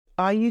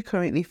Are you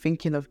currently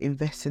thinking of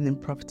investing in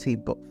property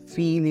but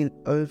feeling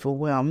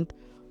overwhelmed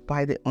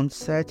by the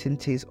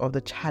uncertainties of the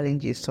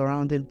challenges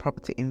surrounding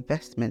property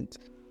investment?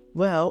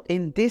 Well,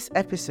 in this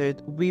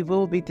episode, we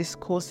will be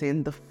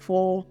discussing the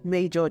 4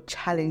 major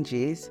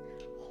challenges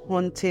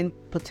haunting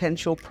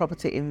potential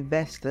property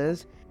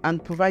investors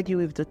and provide you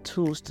with the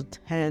tools to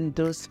turn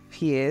those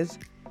fears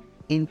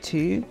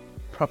into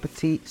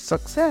property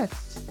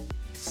success.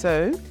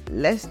 So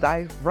let's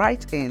dive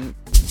right in.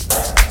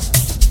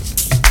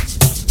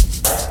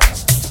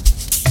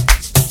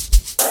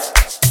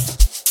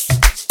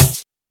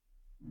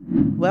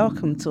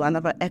 Welcome to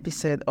another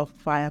episode of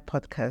Fire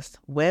Podcast,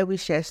 where we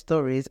share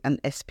stories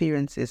and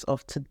experiences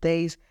of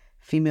today's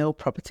female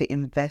property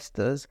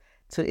investors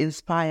to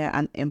inspire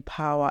and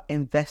empower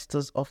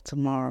investors of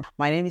tomorrow.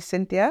 My name is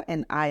Cynthia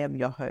and I am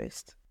your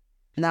host.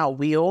 Now,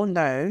 we all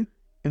know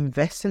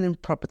investing in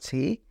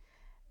property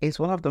is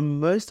one of the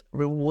most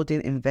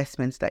rewarding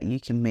investments that you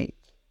can make.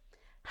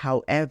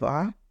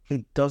 However,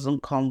 it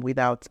doesn't come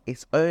without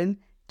its own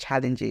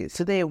challenges.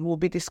 Today, we'll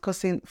be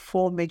discussing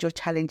 4 major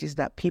challenges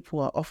that people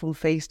are often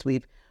faced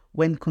with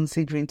when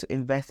considering to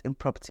invest in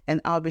property.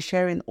 And I'll be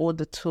sharing all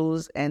the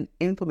tools and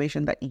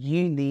information that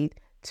you need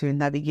to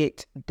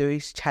navigate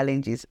those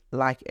challenges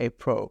like a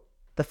pro.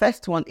 The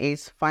first one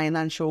is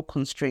financial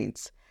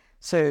constraints.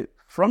 So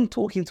from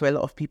talking to a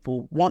lot of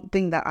people, one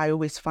thing that I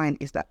always find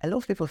is that a lot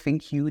of people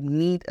think you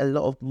need a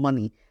lot of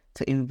money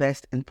to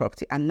invest in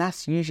property. And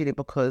that's usually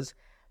because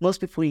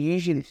most people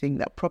usually think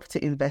that property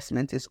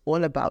investment is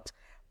all about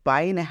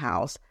buying a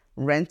house,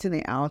 renting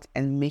it out,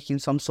 and making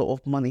some sort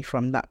of money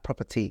from that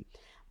property.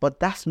 But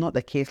that's not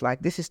the case.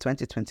 Like, this is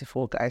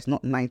 2024, guys,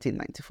 not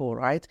 1994,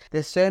 right?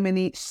 There's so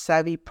many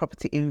savvy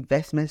property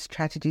investment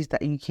strategies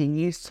that you can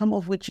use, some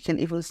of which you can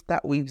even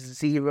start with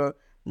zero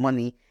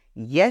money.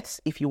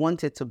 Yes, if you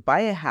wanted to buy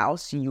a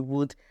house, you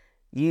would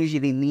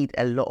usually need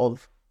a lot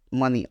of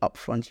money up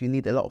front. You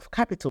need a lot of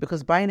capital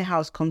because buying a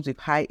house comes with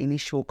high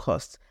initial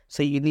costs.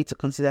 So you need to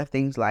consider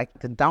things like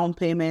the down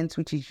payment,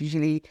 which is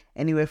usually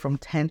anywhere from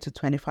 10 to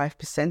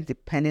 25%,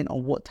 depending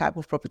on what type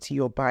of property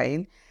you're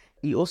buying.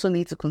 You also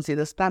need to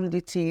consider stamp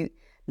duty,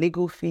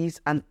 legal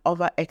fees, and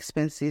other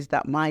expenses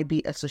that might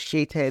be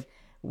associated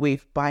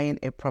with buying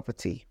a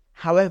property.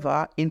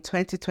 However, in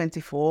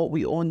 2024,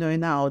 we all know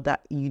now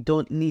that you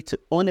don't need to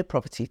own a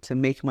property to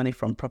make money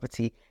from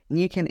property.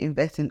 You can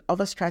invest in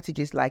other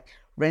strategies like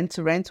rent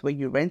to rent, where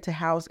you rent a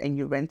house and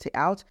you rent it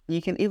out.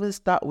 You can even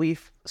start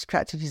with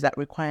strategies that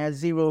require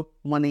zero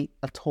money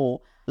at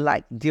all,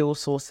 like deal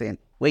sourcing,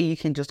 where you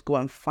can just go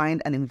and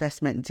find an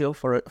investment deal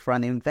for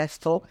an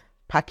investor,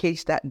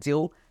 package that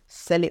deal,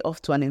 sell it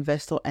off to an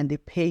investor, and they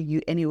pay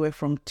you anywhere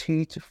from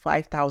 £2,000 to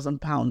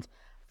 £5,000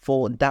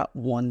 for that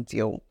one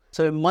deal.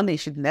 So money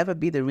should never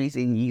be the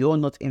reason you're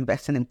not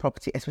investing in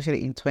property,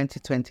 especially in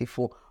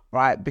 2024,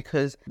 right?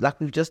 Because like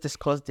we've just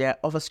discussed, there are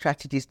other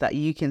strategies that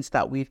you can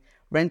start with.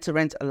 Rent to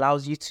rent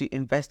allows you to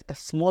invest a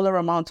smaller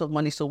amount of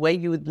money. So where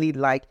you would need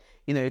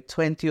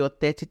 £20,000 or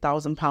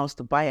 £30,000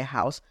 to buy a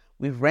house,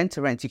 with rent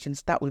to rent, you can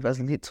start with as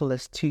little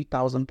as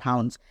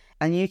 £2,000,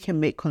 and you can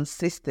make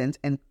consistent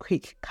and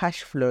quick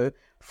cash flow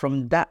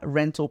from that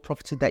rental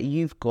property that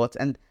you've got.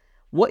 And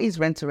what is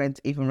rent to rent?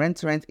 Even rent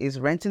to rent is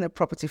renting a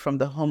property from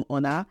the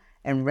homeowner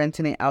and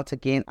renting it out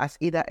again as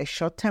either a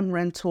short-term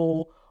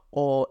rental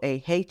or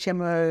a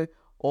HMO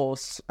or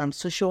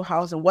social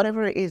housing,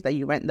 whatever it is that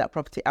you rent that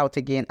property out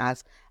again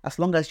as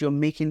long as you're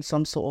making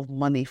some sort of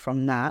money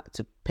from that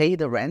to pay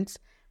the rent,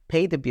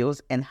 pay the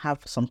bills, and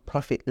have some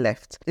profit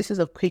left. This is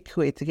a quick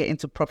way to get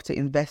into property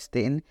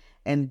investing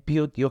and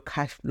build your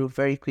cash flow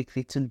very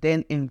quickly to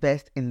then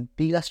invest in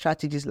bigger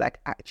strategies like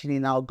actually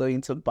now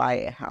going to buy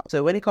a house.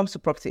 So when it comes to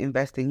property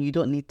investing, you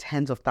don't need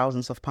tens of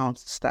thousands of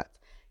pounds to start.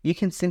 You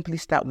can simply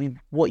start with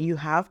what you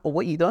have or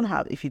what you don't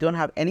have. If you don't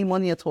have any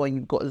money at all and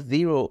you've got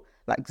zero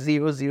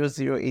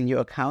in your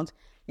account,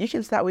 you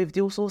can start with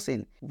deal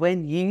sourcing.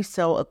 When you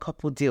sell a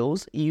couple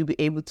deals, you'll be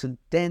able to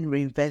then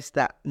reinvest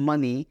that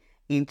money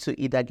into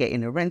either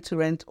getting a rent to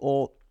rent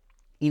or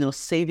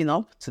saving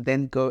up to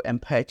then go and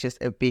purchase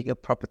a bigger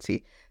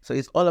property. So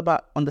it's all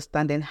about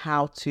understanding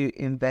how to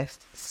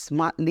invest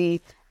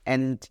smartly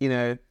and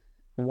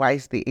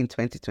wisely in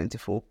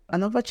 2024.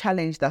 Another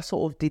challenge that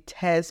sort of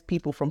deters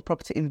people from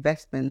property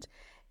investment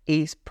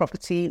is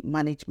property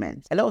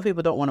management. A lot of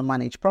people don't want to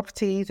manage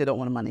properties, they don't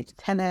want to manage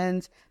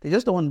tenants, they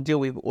just don't want to deal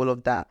with all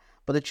of that.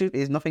 But the truth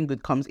is, nothing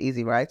good comes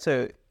easy, right?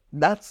 So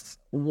that's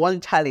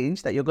one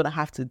challenge that you're going to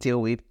have to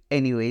deal with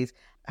anyways.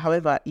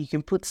 However, you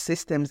can put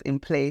systems in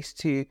place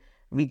to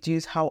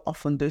reduce how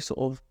often those sort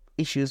of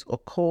issues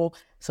occur.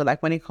 So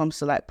like when it comes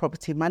to like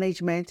property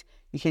management,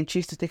 you can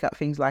choose to take out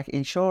things like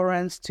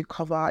insurance to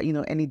cover,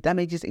 any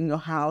damages in your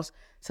house,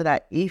 so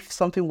that if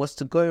something was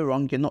to go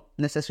wrong, you're not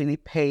necessarily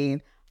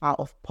paying out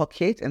of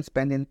pocket and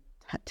spending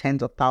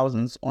tens of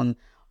thousands on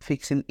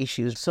fixing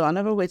issues. So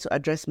another way to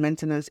address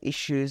maintenance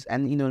issues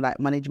and, like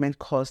management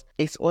costs,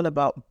 it's all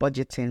about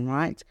budgeting,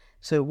 right?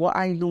 So what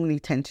I normally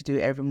tend to do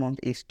every month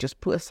is just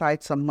put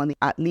aside some money,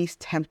 at least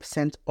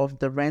 10% of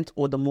the rent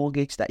or the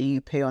mortgage that you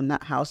pay on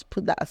that house.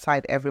 Put that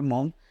aside every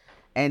month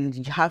and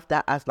you have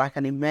that as like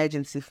an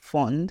emergency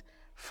fund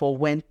for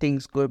when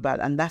things go bad.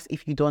 And that's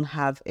if you don't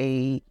have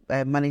a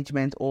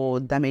management or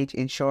damage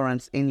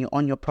insurance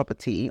on your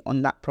property,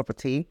 on that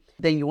property.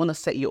 Then you want to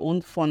set your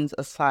own funds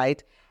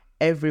aside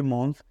every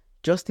month,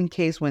 just in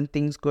case when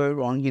things go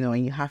wrong,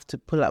 and you have to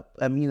pull out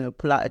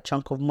a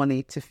chunk of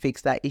money to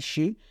fix that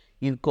issue.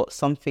 You've got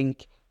something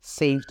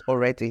saved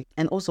already.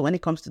 And also, when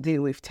it comes to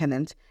dealing with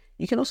tenants,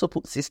 you can also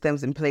put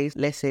systems in place.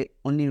 Let's say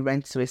only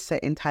rent to a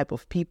certain type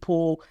of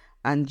people,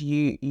 and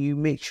you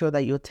make sure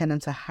that your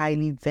tenants are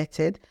highly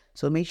vetted.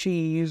 So make sure you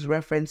use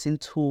referencing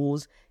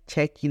tools,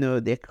 check,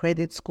 their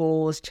credit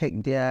scores, check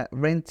their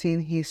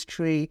renting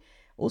history,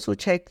 also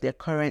check their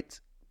current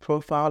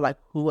profile, like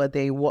who are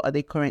they, what are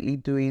they currently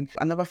doing.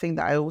 Another thing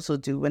that I also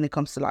do when it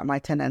comes to like my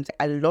tenants,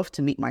 I love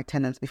to meet my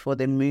tenants before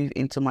they move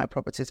into my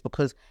properties,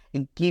 because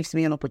it gives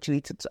me an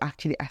opportunity to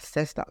actually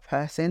assess that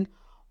person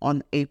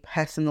on a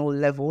personal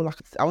level. Like,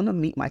 I want to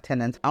meet my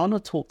tenants, I want to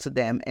talk to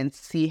them and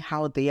see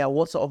how they are,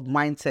 what sort of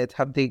mindset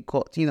have they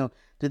got,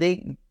 do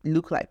they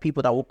look like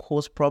people that will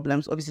cause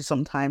problems? Obviously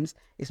sometimes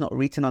it's not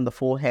written on the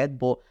forehead,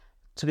 but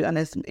to be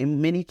honest,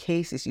 in many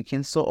cases, you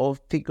can sort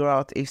of figure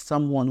out if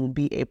someone will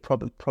be a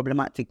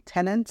problematic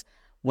tenant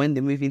when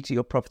they move into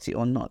your property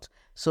or not.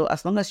 So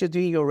as long as you're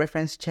doing your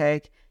reference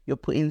check, you're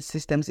putting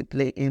systems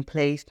in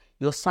place,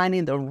 you're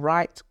signing the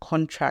right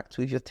contract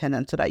with your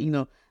tenant so that,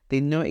 they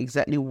know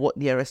exactly what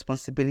their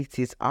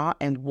responsibilities are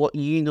and what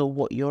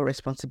your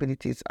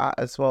responsibilities are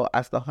as well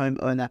as the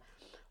homeowner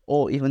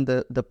or even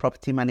the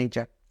property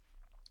manager.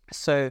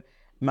 So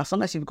as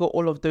long as you've got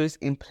all of those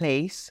in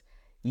place,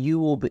 you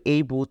will be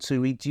able to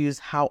reduce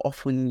how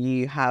often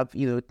you have,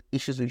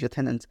 issues with your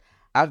tenants.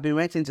 I've been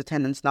renting to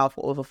tenants now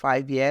for over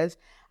 5 years.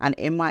 And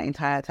in my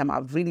entire time,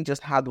 I've really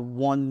just had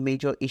one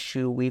major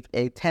issue with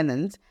a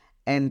tenant.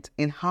 And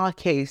in her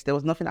case, there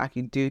was nothing I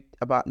could do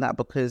about that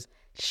because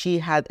she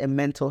had a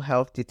mental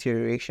health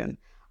deterioration.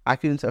 I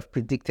couldn't have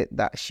predicted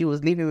that. She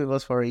was living with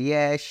us for a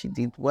year. She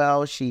did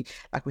well.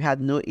 We had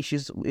no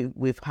issues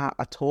with her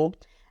at all.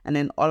 And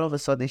then all of a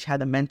sudden, she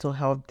had a mental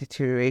health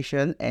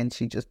deterioration and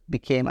she just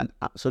became an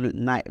absolute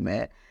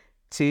nightmare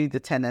to the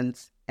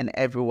tenants and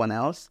everyone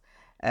else.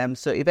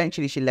 So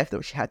eventually she left.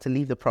 She had to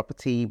leave the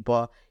property.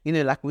 But,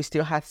 we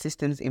still had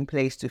systems in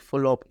place to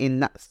follow up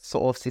in that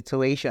sort of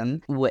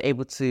situation. We were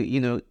able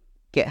to,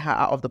 get her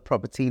out of the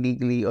property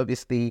legally,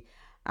 obviously,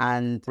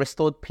 and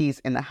restored peace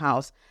in the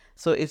house.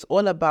 So it's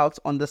all about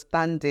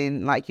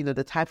understanding,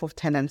 the type of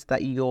tenants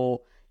that you're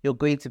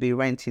going to be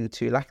renting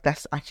to.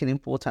 That's actually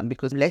important,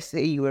 because let's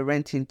say you were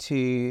renting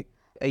to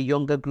a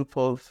younger group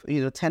of,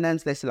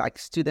 tenants, let's say like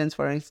students,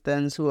 for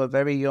instance, who are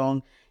very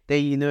young.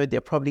 They,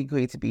 they're probably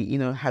going to be,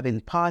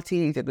 having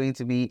parties. They're going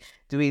to be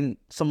doing,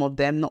 some of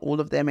them, not all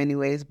of them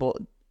anyways, but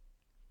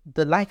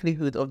the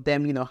likelihood of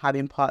them,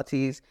 having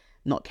parties,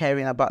 not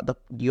caring about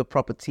your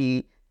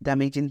property,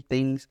 damaging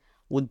things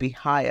would be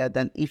higher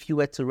than if you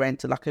were to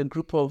rent to like a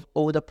group of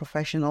older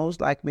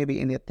professionals, like maybe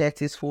in their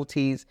 30s,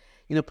 40s,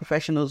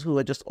 professionals who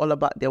are just all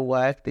about their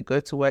work. They go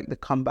to work, they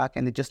come back,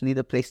 and they just need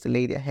a place to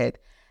lay their head.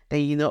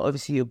 Then,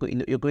 obviously you're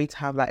going to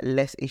have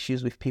less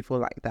issues with people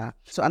like that.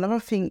 So another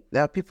thing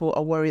that people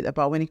are worried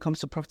about when it comes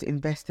to property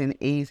investing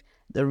is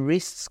the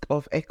risk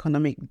of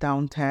economic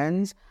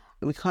downturns.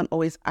 We can't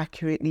always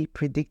accurately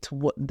predict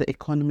what the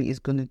economy is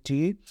going to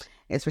do,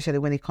 especially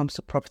when it comes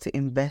to property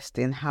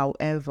investing.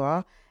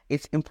 However,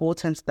 it's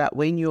important that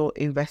when you're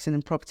investing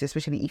in property,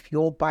 especially if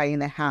you're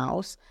buying a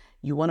house,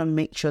 you want to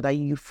make sure that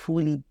you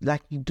fully,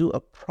 you do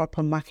a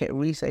proper market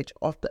research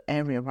of the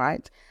area,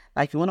 right?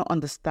 You want to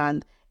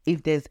understand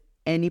if there's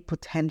any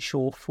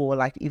potential for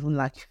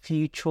even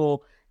future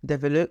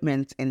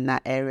development in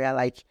that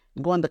area.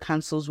 Go on the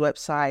council's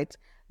website,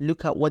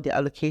 look at what the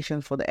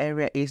allocation for the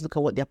area is, look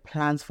at what their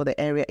plans for the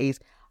area is.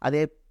 Are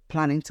they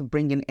planning to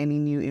bring in any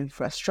new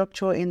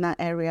infrastructure in that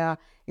area?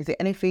 Is there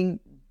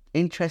anything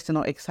interesting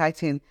or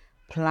exciting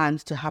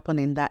plans to happen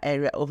in that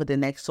area over the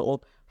next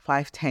sort of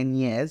 5-10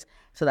 years,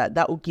 so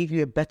that will give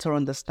you a better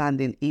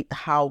understanding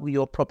how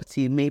your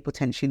property may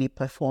potentially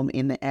perform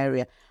in the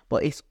area.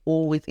 But it's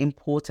always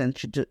important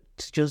to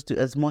just do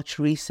as much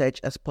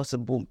research as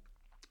possible.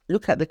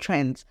 Look at the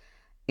trends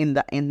in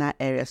that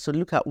area. So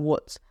look at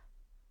what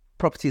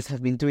properties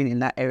have been doing in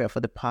that area for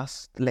the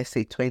past, let's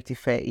say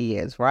 20-30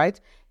 years, right?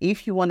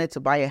 If you wanted to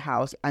buy a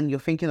house and you're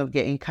thinking of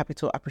getting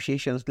capital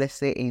appreciations, let's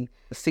say in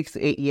 6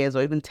 to 8 years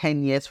or even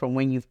 10 years from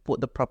when you've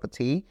bought the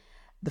property,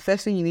 the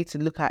first thing you need to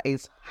look at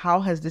is how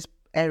has this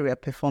area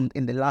performed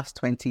in the last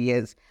 20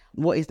 years?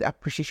 What is the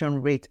appreciation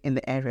rate in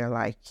the area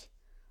like?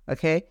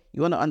 Okay,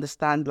 you want to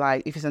understand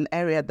if it's an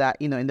area that,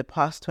 in the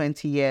past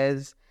 20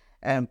 years,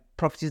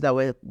 properties that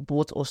were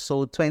bought or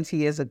sold 20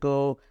 years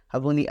ago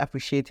have only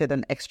appreciated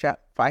an extra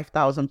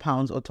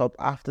 £5,000 on top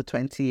after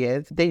 20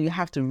 years, then you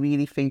have to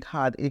really think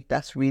hard if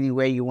that's really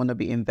where you want to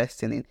be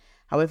investing in.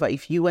 However,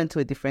 if you went to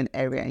a different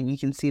area and you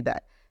can see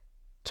that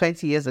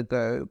 20 years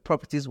ago,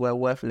 properties were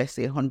worth, let's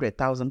say,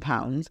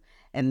 £100,000,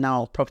 and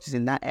now properties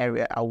in that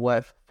area are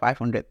worth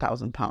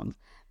 £500,000,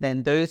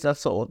 then those are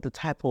sort of the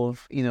type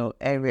of,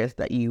 areas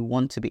that you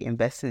want to be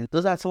investing in.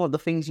 Those are some of the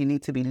things you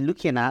need to be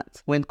looking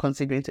at when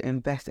considering to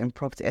invest in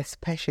property,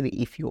 especially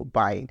if you're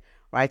buying,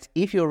 right?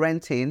 If you're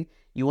renting,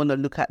 you want to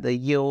look at the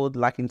yield,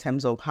 like in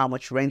terms of how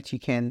much rent you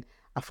can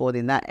afford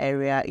in that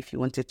area. If you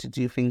wanted to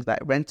do things like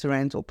rent to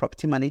rent or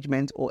property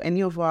management or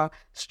any of our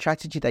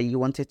strategy that you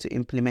wanted to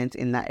implement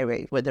in that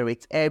area, whether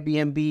it's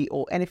Airbnb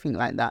or anything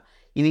like that,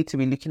 you need to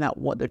be looking at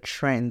what the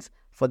trends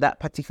for that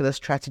particular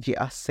strategy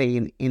are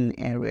saying in the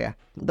area.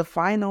 The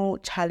final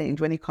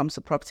challenge when it comes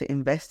to property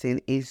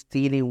investing is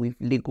dealing with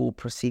legal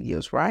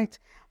procedures, right?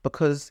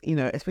 Because,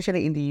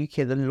 especially in the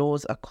UK, the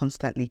laws are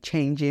constantly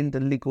changing. The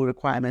legal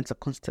requirements are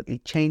constantly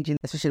changing,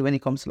 especially when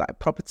it comes to like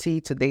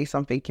property. Today,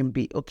 something can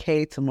be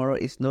okay. Tomorrow,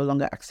 it's no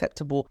longer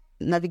acceptable.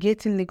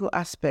 Navigating legal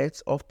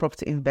aspects of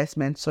property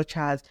investment, such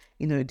as,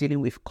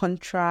 dealing with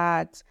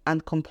contracts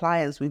and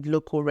compliance with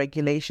local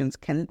regulations,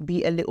 can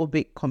be a little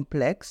bit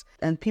complex.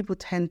 And people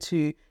tend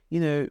to,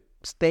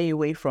 stay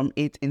away from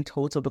it in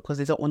total because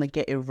they don't want to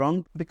get it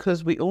wrong,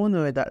 because we all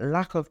know that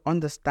lack of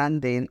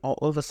understanding or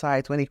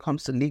oversight when it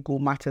comes to legal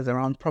matters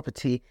around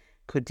property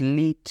could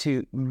lead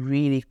to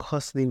really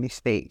costly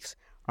mistakes,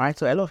 right?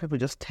 So a lot of people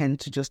just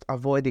tend to just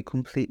avoid it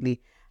completely.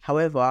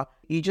 However,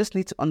 you just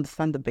need to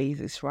understand the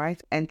basics,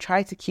 right? And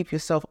try to keep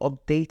yourself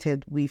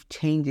updated with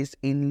changes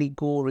in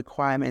legal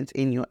requirements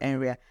in your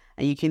area.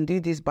 And you can do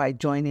this by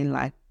joining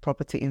like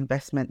property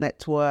investment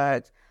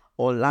networks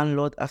or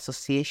landlord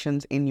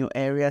associations in your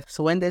area.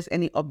 So when there's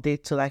any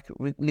update to like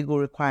legal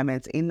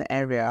requirements in the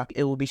area,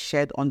 it will be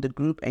shared on the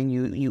group and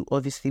you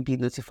obviously be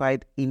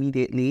notified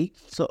immediately.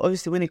 So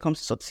obviously when it comes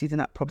to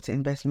succeeding at property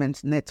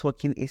investments,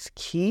 networking is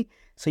key.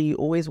 So you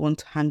always want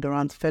to hang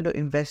around fellow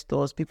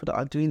investors, people that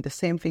are doing the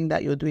same thing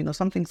that you're doing or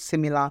something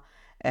similar,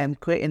 and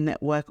create a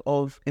network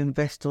of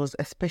investors,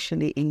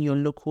 especially in your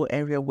local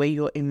area where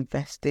you're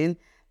investing.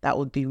 That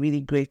would be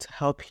really great to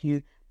help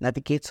you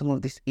navigate some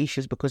of these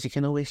issues, because you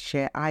can always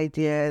share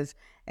ideas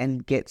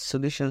and get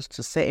solutions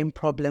to certain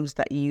problems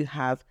that you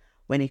have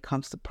when it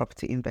comes to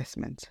property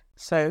investment.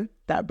 So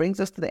that brings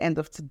us to the end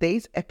of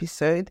today's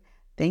episode.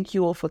 Thank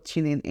you all for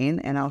tuning in,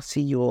 and I'll see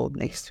you all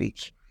next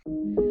week.